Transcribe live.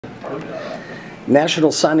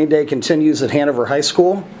National Signing Day continues at Hanover High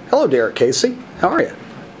School. Hello, Derek Casey. How are you?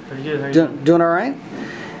 Pretty good. How are you doing? Doing all right?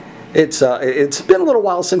 It's been a little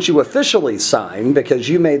while since you officially signed because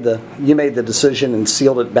you made the decision and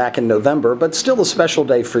sealed it back in November, but still a special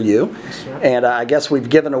day for you. Yes, sir. And I guess we've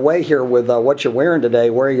given away here with what you're wearing today,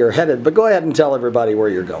 where you're headed. But go ahead and tell everybody where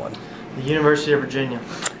you're going. The University of Virginia.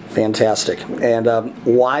 Fantastic. And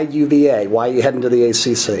why UVA? Why are you heading to the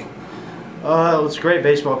ACC? It's a great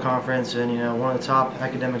baseball conference, and one of the top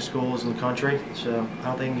academic schools in the country. So I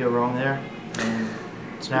don't think you can go wrong there. And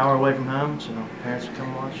it's an hour away from home, so parents can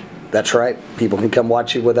come watch. That's right. People can come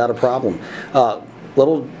watch you without a problem.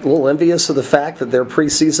 Little envious of the fact that they're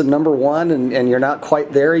preseason #1 and you're not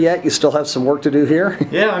quite there yet. You still have some work to do here.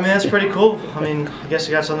 Yeah, I mean, that's pretty cool. I mean, I guess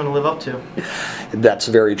you got something to live up to. That's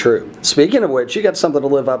very true. Speaking of which, you got something to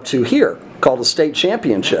live up to here called a state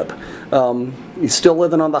championship. You still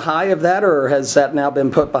living on the high of that, or has that now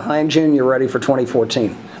been put behind you and you're ready for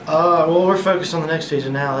 2014? Well, we're focused on the next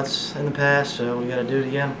season now. That's in the past, so we got to do it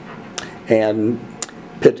again. And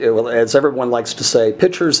as everyone likes to say,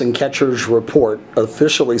 pitchers and catchers report.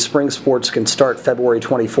 Officially, spring sports can start February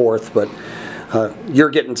 24th, but you're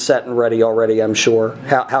getting set and ready already, I'm sure.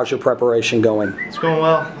 How's your preparation going? It's going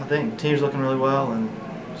well. I think the team's looking really well, and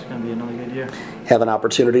it's going to be another good year. Have an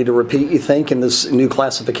opportunity to repeat, you think, in this new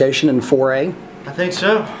classification in 4A? I think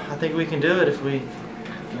so. I think we can do it if we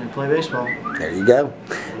play baseball. There you go.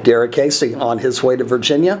 Derek Casey on his way to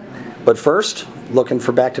Virginia. But first, looking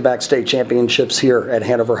for back-to-back state championships here at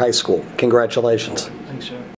Hanover High School. Congratulations. Thanks, sir.